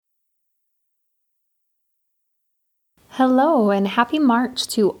Hello and happy March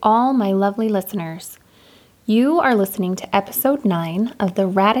to all my lovely listeners. You are listening to episode 9 of the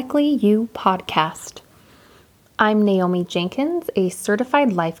Radically You podcast. I'm Naomi Jenkins, a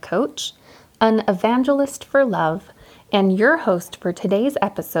certified life coach, an evangelist for love, and your host for today's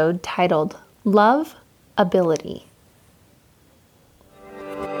episode titled Love Ability.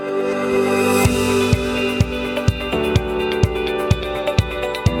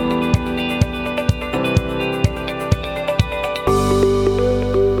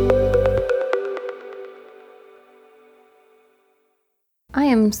 I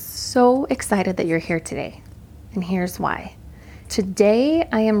am so excited that you're here today, and here's why. Today,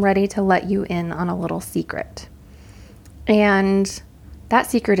 I am ready to let you in on a little secret. And that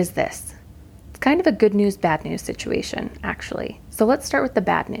secret is this. It's kind of a good news, bad news situation, actually. So let's start with the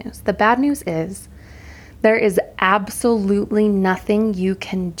bad news. The bad news is there is absolutely nothing you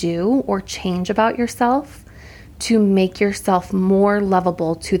can do or change about yourself to make yourself more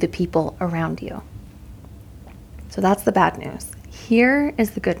lovable to the people around you. So that's the bad news. Here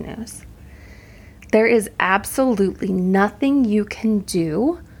is the good news. There is absolutely nothing you can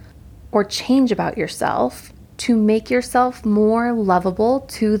do or change about yourself to make yourself more lovable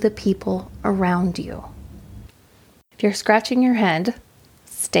to the people around you. If you're scratching your head,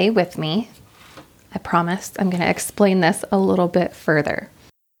 stay with me. I promise I'm going to explain this a little bit further.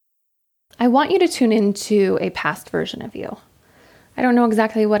 I want you to tune into a past version of you. I don't know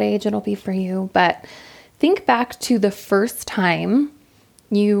exactly what age it'll be for you, but think back to the first time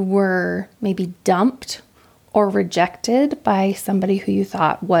you were maybe dumped or rejected by somebody who you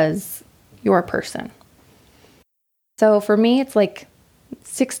thought was your person. So for me, it's like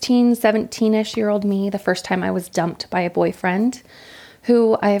 16, 17-ish year old me, the first time I was dumped by a boyfriend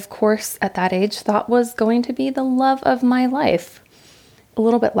who I, of course, at that age thought was going to be the love of my life. A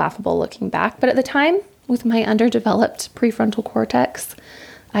little bit laughable looking back, but at the time, with my underdeveloped prefrontal cortex,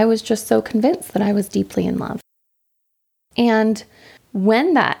 I was just so convinced that I was deeply in love. And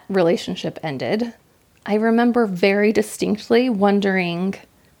when that relationship ended, I remember very distinctly wondering,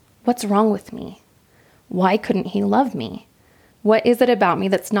 what's wrong with me? Why couldn't he love me? What is it about me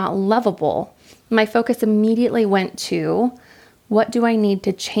that's not lovable? My focus immediately went to, what do I need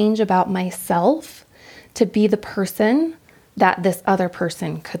to change about myself to be the person that this other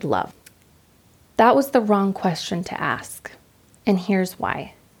person could love? That was the wrong question to ask. And here's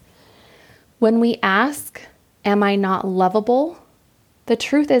why. When we ask, am I not lovable? The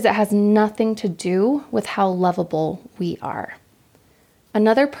truth is it has nothing to do with how lovable we are.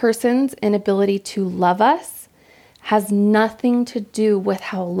 Another person's inability to love us has nothing to do with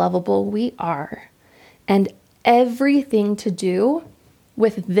how lovable we are, and everything to do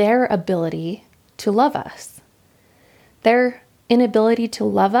with their ability to love us. Their inability to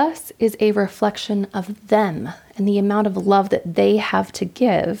love us is a reflection of them and the amount of love that they have to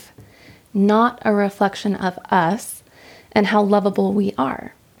give, not a reflection of us and how lovable we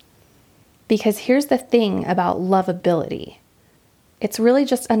are. Because here's the thing about lovability. It's really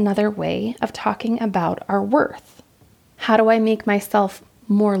just another way of talking about our worth. How do I make myself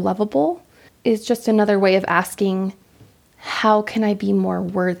more lovable? Is just another way of asking, how can I be more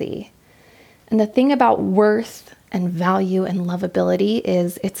worthy? And the thing about worth and value and lovability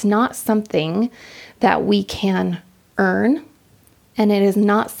is it's not something that we can earn. And it is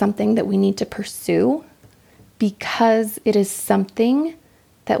not something that we need to pursue because it is something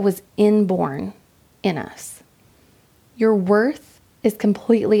that was inborn in us. Your worth is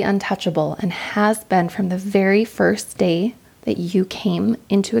completely untouchable and has been from the very first day that you came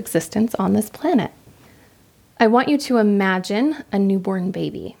into existence on this planet. I want you to imagine a newborn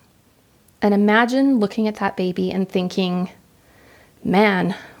baby. And imagine looking at that baby and thinking,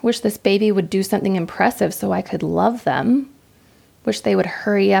 man, wish this baby would do something impressive so I could love them. Wish they would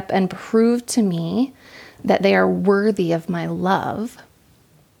hurry up and prove to me that they are worthy of my love.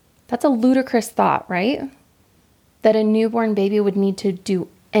 That's a ludicrous thought, right? That a newborn baby would need to do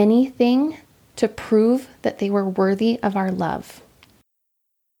anything to prove that they were worthy of our love.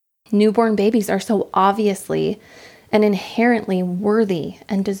 Newborn babies are so obviously and inherently worthy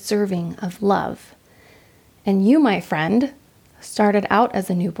and deserving of love. And you, my friend, started out as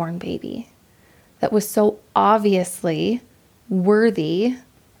a newborn baby that was so obviously worthy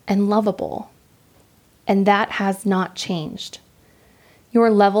and lovable. And that has not changed. Your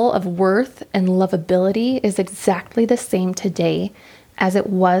level of worth and lovability is exactly the same today as it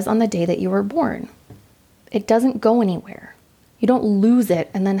was on the day that you were born. It doesn't go anywhere. You don't lose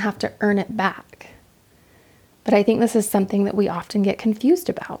it and then have to earn it back. But I think this is something that we often get confused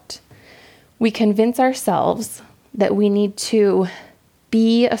about. We convince ourselves that we need to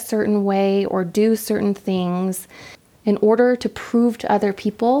be a certain way or do certain things in order to prove to other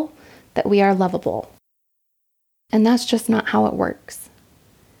people that we are lovable. And that's just not how it works.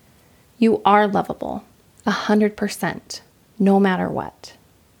 You are lovable, 100%, no matter what.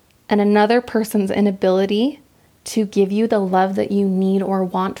 And another person's inability to give you the love that you need or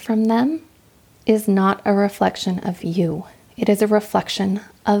want from them is not a reflection of you. It is a reflection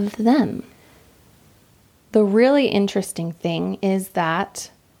of them. The really interesting thing is that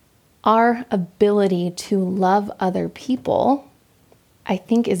our ability to love other people, I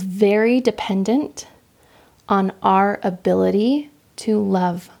think, is very dependent on our ability to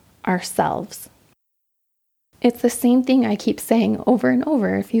love ourselves. It's the same thing I keep saying over and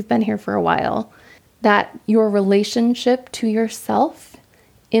over if you've been here for a while, that your relationship to yourself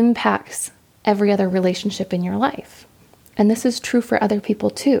impacts every other relationship in your life. And this is true for other people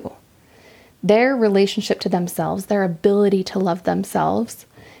too. Their relationship to themselves, their ability to love themselves,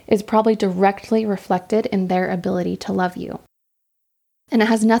 is probably directly reflected in their ability to love you. And it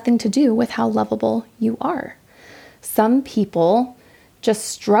has nothing to do with how lovable you are. Some people just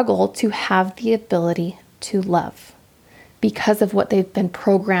struggle to have the ability to love because of what they've been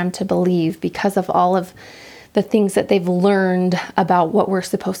programmed to believe, because of all of the things that they've learned about what we're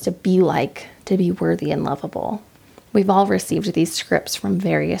supposed to be like to be worthy and lovable. We've all received these scripts from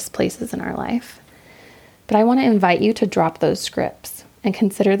various places in our life. But I want to invite you to drop those scripts and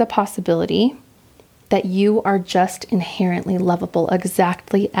consider the possibility that you are just inherently lovable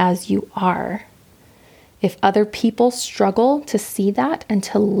exactly as you are. If other people struggle to see that and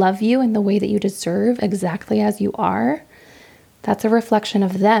to love you in the way that you deserve exactly as you are, that's a reflection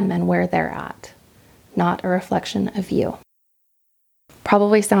of them and where they're at, not a reflection of you.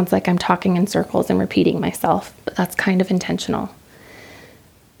 Probably sounds like I'm talking in circles and repeating myself, but that's kind of intentional.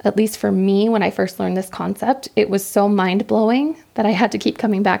 At least for me, when I first learned this concept, it was so mind-blowing that I had to keep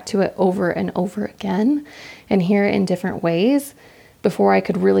coming back to it over and over again and hear it in different ways before I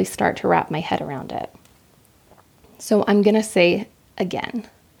could really start to wrap my head around it. So I'm going to say again,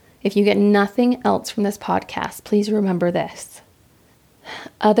 if you get nothing else from this podcast, please remember this.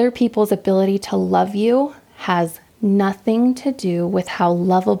 Other people's ability to love you has nothing to do with how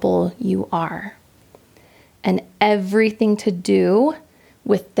lovable you are, and everything to do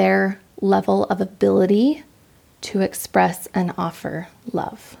with their level of ability to express and offer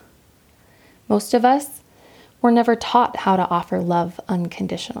love. Most of us were never taught how to offer love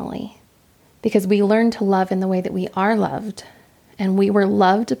unconditionally because we learned to love in the way that we are loved, and we were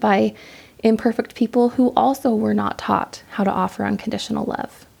loved by imperfect people who also were not taught how to offer unconditional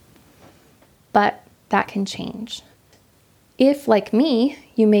love. But that can change. If, like me,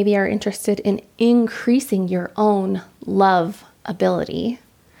 you maybe are interested in increasing your own love ability,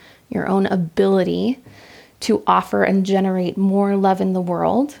 your own ability to offer and generate more love in the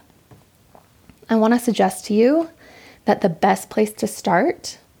world, I want to suggest to you that the best place to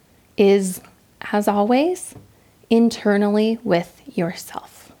start is, as always, internally with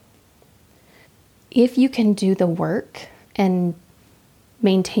yourself. If you can do the work and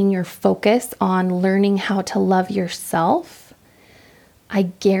maintain your focus on learning how to love yourself, I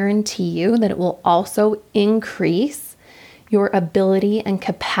guarantee you that it will also increase your ability and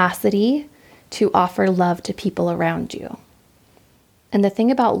capacity to offer love to people around you. And the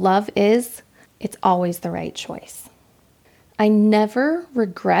thing about love is, it's always the right choice. I never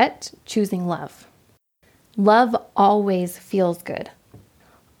regret choosing love. Love always feels good.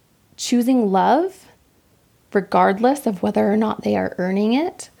 Choosing love, regardless of whether or not they are earning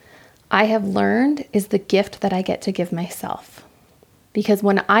it, I have learned is the gift that I get to give myself. Because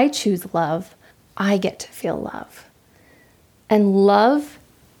when I choose love, I get to feel love. And love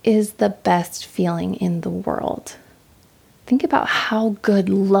is the best feeling in the world. Think about how good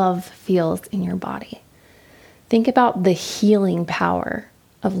love feels in your body. Think about the healing power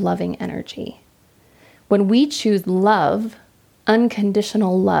of loving energy. When we choose love,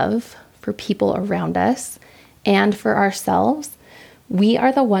 unconditional love for people around us and for ourselves, we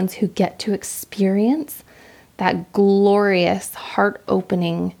are the ones who get to experience that glorious,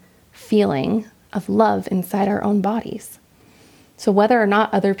 heart-opening feeling of love inside our own bodies. So whether or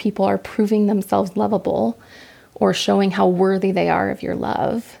not other people are proving themselves lovable or showing how worthy they are of your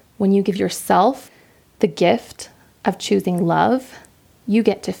love, when you give yourself the gift of choosing love, you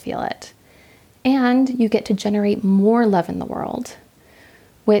get to feel it. And you get to generate more love in the world,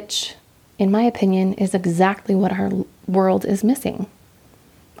 which, in my opinion, is exactly what our world is missing.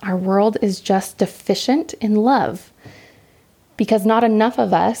 Our world is just deficient in love because not enough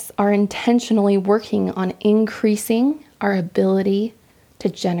of us are intentionally working on increasing our ability to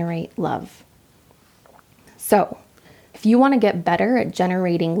generate love. So, if you want to get better at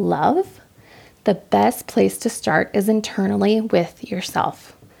generating love, the best place to start is internally with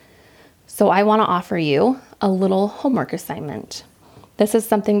yourself. So I want to offer you a little homework assignment. This is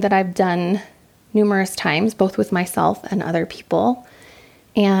something that I've done numerous times, both with myself and other people.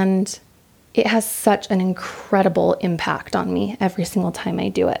 And it has such an incredible impact on me every single time I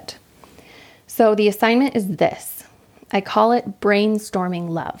do it. So the assignment is this. I call it brainstorming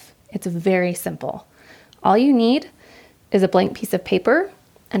love. It's very simple. All you need is a blank piece of paper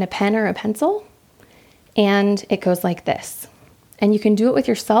and a pen or a pencil, and it goes like this. And you can do it with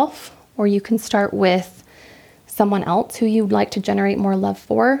yourself, or you can start with someone else who you'd like to generate more love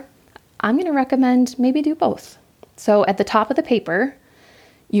for. I'm going to recommend maybe do both. So at the top of the paper,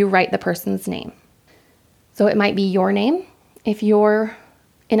 you write the person's name. So it might be your name if you're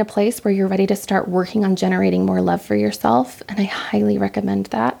in a place where you're ready to start working on generating more love for yourself, and I highly recommend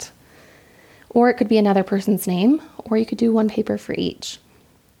that. Or it could be another person's name, or you could do one paper for each.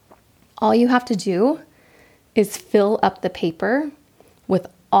 All you have to do is fill up the paper with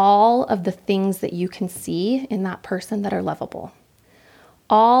all of the things that you can see in that person that are lovable.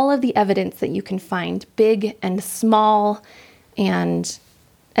 All of the evidence that you can find, big and small and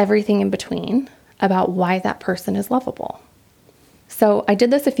everything in between, about why that person is lovable. So I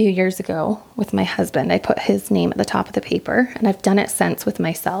did this a few years ago with my husband. I put his name at the top of the paper, and I've done it since with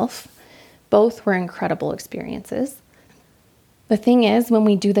myself. Both were incredible experiences. The thing is, when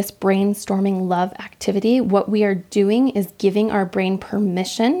we do this brainstorming love activity, what we are doing is giving our brain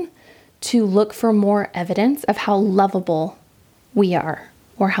permission to look for more evidence of how lovable we are,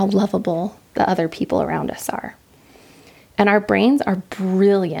 or how lovable the other people around us are. And our brains are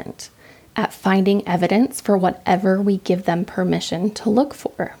brilliant at finding evidence for whatever we give them permission to look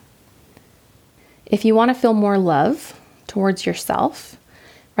for. If you want to feel more love towards yourself,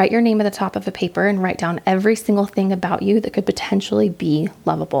 write your name at the top of a paper and write down every single thing about you that could potentially be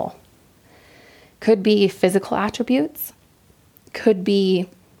lovable. Could be physical attributes, could be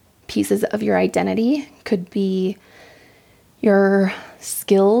pieces of your identity, could be your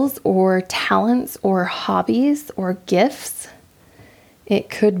skills or talents or hobbies or gifts. It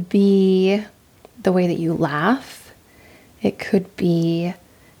could be the way that you laugh. It could be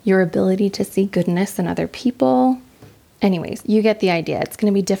your ability to see goodness in other people. Anyways, you get the idea. It's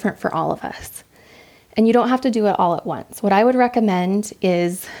going to be different for all of us. And you don't have to do it all at once. What I would recommend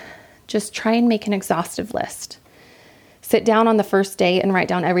is just try and make an exhaustive list. Sit down on the first day and write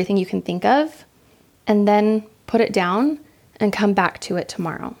down everything you can think of, and then put it down and come back to it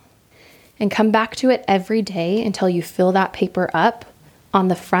tomorrow. And come back to it every day until you fill that paper up on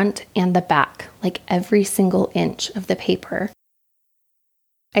the front and the back, like every single inch of the paper.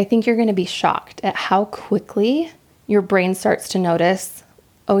 I think you're going to be shocked at how quickly your brain starts to notice,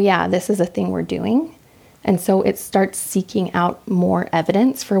 oh yeah, this is a thing we're doing. And so it starts seeking out more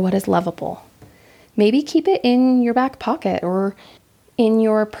evidence for what is lovable. Maybe keep it in your back pocket or in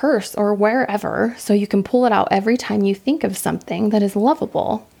your purse or wherever, so you can pull it out every time you think of something that is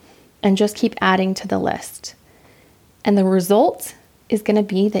lovable, and just keep adding to the list. And the result is going to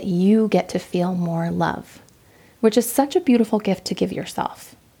be that you get to feel more love, which is such a beautiful gift to give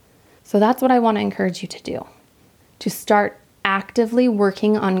yourself. So that's what I want to encourage you to do, to start actively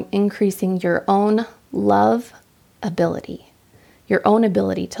working on increasing your own love ability, your own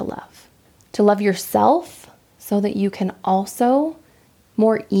ability to love yourself, so that you can also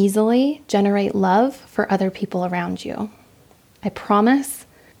more easily generate love for other people around you. I promise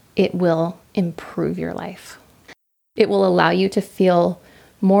it will improve your life. It will allow you to feel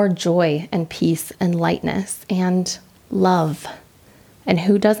more joy and peace and lightness and love. And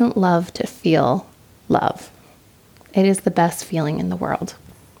who doesn't love to feel love? It is the best feeling in the world.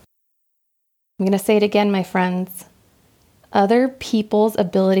 I'm going to say it again, my friends. Other people's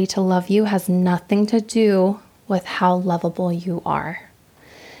ability to love you has nothing to do with how lovable you are,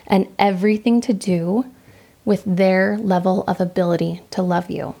 and everything to do with their level of ability to love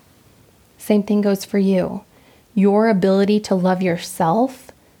you. Same thing goes for you. Your ability to love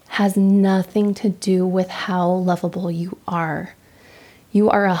yourself has nothing to do with how lovable you are. You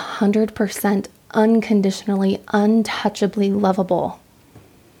are 100% unconditionally, untouchably lovable.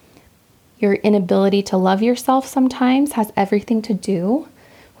 Your inability to love yourself sometimes has everything to do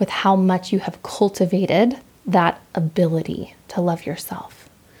with how much you have cultivated that ability to love yourself.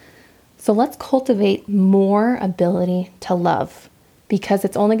 So let's cultivate more ability to love, because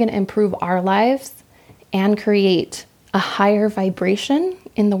it's only going to improve our lives and create a higher vibration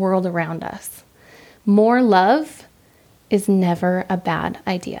in the world around us. More love is never a bad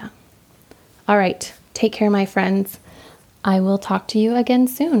idea. All right, take care, my friends. I will talk to you again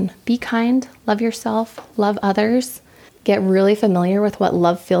soon. Be kind, love yourself, love others, Get really familiar with what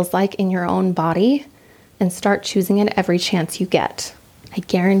love feels like in your own body and start choosing it every chance you get. I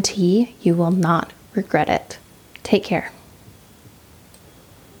guarantee you will not regret it. Take care.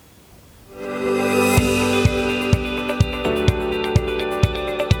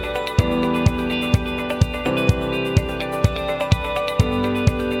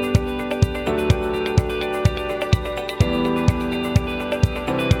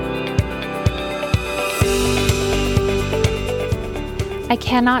 I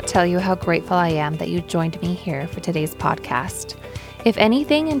cannot tell you how grateful I am that you joined me here for today's podcast. If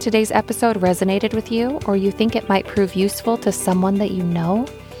anything in today's episode resonated with you, or you think it might prove useful to someone that you know,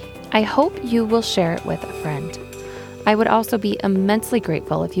 I hope you will share it with a friend. I would also be immensely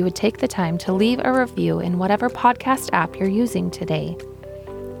grateful if you would take the time to leave a review in whatever podcast app you're using today.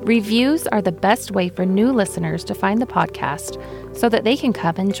 Reviews are the best way for new listeners to find the podcast so that they can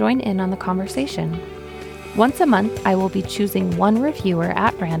come and join in on the conversation. Once a month, I will be choosing one reviewer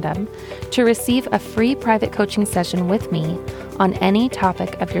at random to receive a free private coaching session with me on any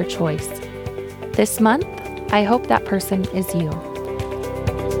topic of your choice. This month, I hope that person is you.